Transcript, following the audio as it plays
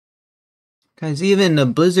Guys, even the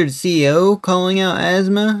Blizzard CEO calling out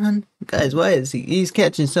asthma. Guys, why is he's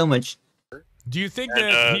catching so much? Do you think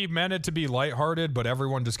that he meant it to be lighthearted, but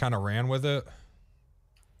everyone just kind of ran with it?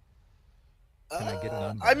 Can I get it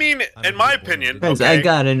on? I mean, in my opinion, guys, okay. I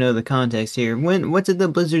gotta know the context here. What did the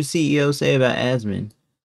Blizzard CEO say about Asmon?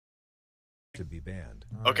 To be banned.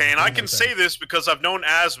 Okay, and I can say this because I've known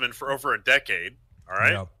Asmon for over a decade. All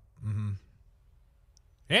right. Yep. Mm-hmm.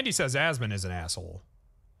 Andy says Asmon is an asshole.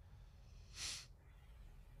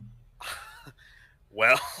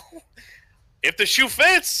 Well, if the shoe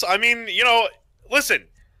fits, I mean, you know, listen,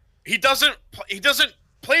 he doesn't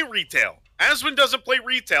play retail. Asmon doesn't play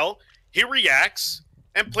retail. He reacts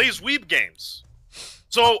and plays weeb games.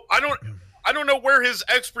 So I don't know where his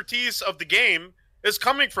expertise of the game is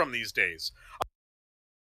coming from these days.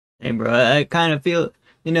 Hey, bro, I kind of feel,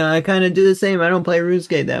 you know, I kind of do the same. I don't play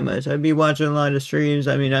RuneScape that much. I'd be watching a lot of streams.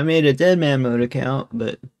 I mean, I made a Deadman mode account,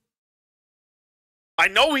 but I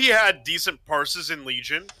know he had decent parses in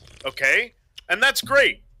Legion, okay? And that's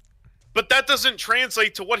great. But that doesn't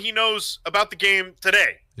translate to what he knows about the game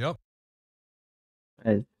today. Yep.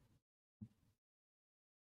 I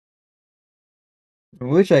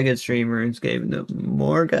wish I could stream RuneScape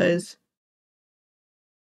more, guys.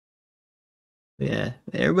 Yeah,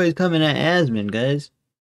 everybody's coming at Asmon, guys.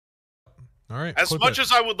 All right. As much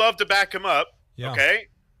as I would love to back him up, okay?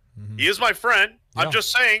 Mm-hmm. He is my friend. Yeah. I'm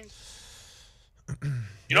just saying,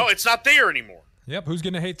 you know, it's not there anymore. Yep. Who's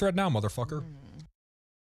getting a hate thread now, motherfucker?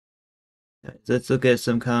 Let's look at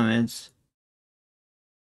some comments.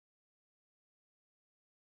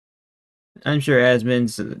 I'm sure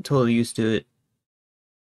Asmon's totally used to it.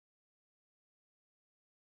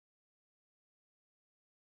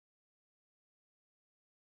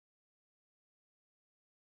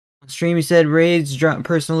 On stream, he said raids drop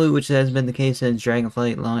personal loot, which has been the case since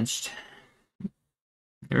Dragonflight launched.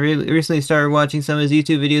 I recently started watching some of his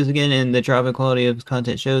YouTube videos again, and the drop in quality of his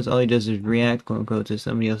content shows all he does is react, quote unquote, to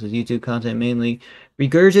somebody else's YouTube content, mainly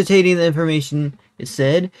regurgitating the information it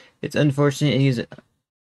said. It's unfortunate he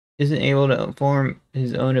isn't able to form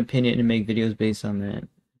his own opinion and make videos based on that.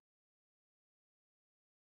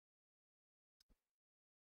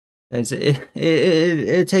 Guys,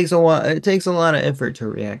 it takes a while. It takes a lot of effort to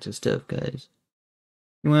react to stuff, guys.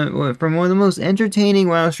 From one of the most entertaining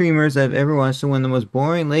WoW streamers I've ever watched to one of the most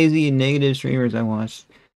boring, lazy, and negative streamers I watched.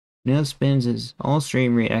 Now spends his all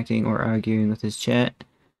stream reacting or arguing with his chat.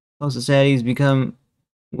 Also sad he's become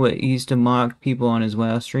what he used to mock people on his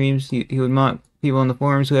WoW streams. He would mock people on the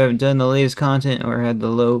forums who haven't done the latest content or had the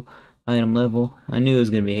low item level. I knew it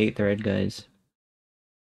was gonna be a hate thread, guys.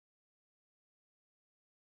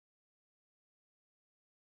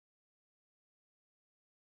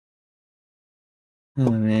 Oh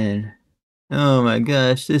man. Oh my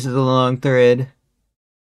gosh, this is a long thread.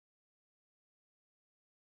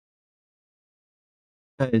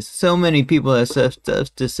 Guys, so many people have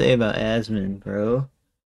stuff to say about Asmon, bro.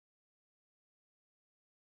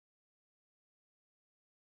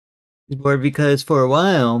 He's bored because for a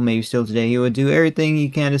while, maybe still today, he would do everything he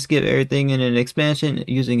can to skip everything in an expansion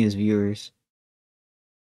using his viewers.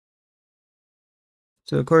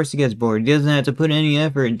 So of course he gets bored. He doesn't have to put any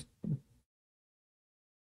effort.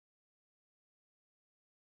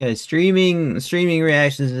 Guys, streaming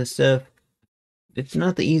reactions and stuff, it's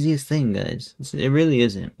not the easiest thing, guys. It really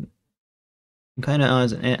isn't. I'm kind of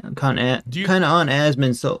on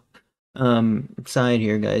Asmon's side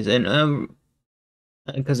here, guys, and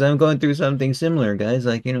because I'm going through something similar, guys.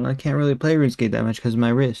 Like, you know, I can't really play RuneScape that much because of my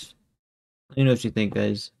wrist. Let me know what you think,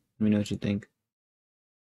 guys. Let me know what you think.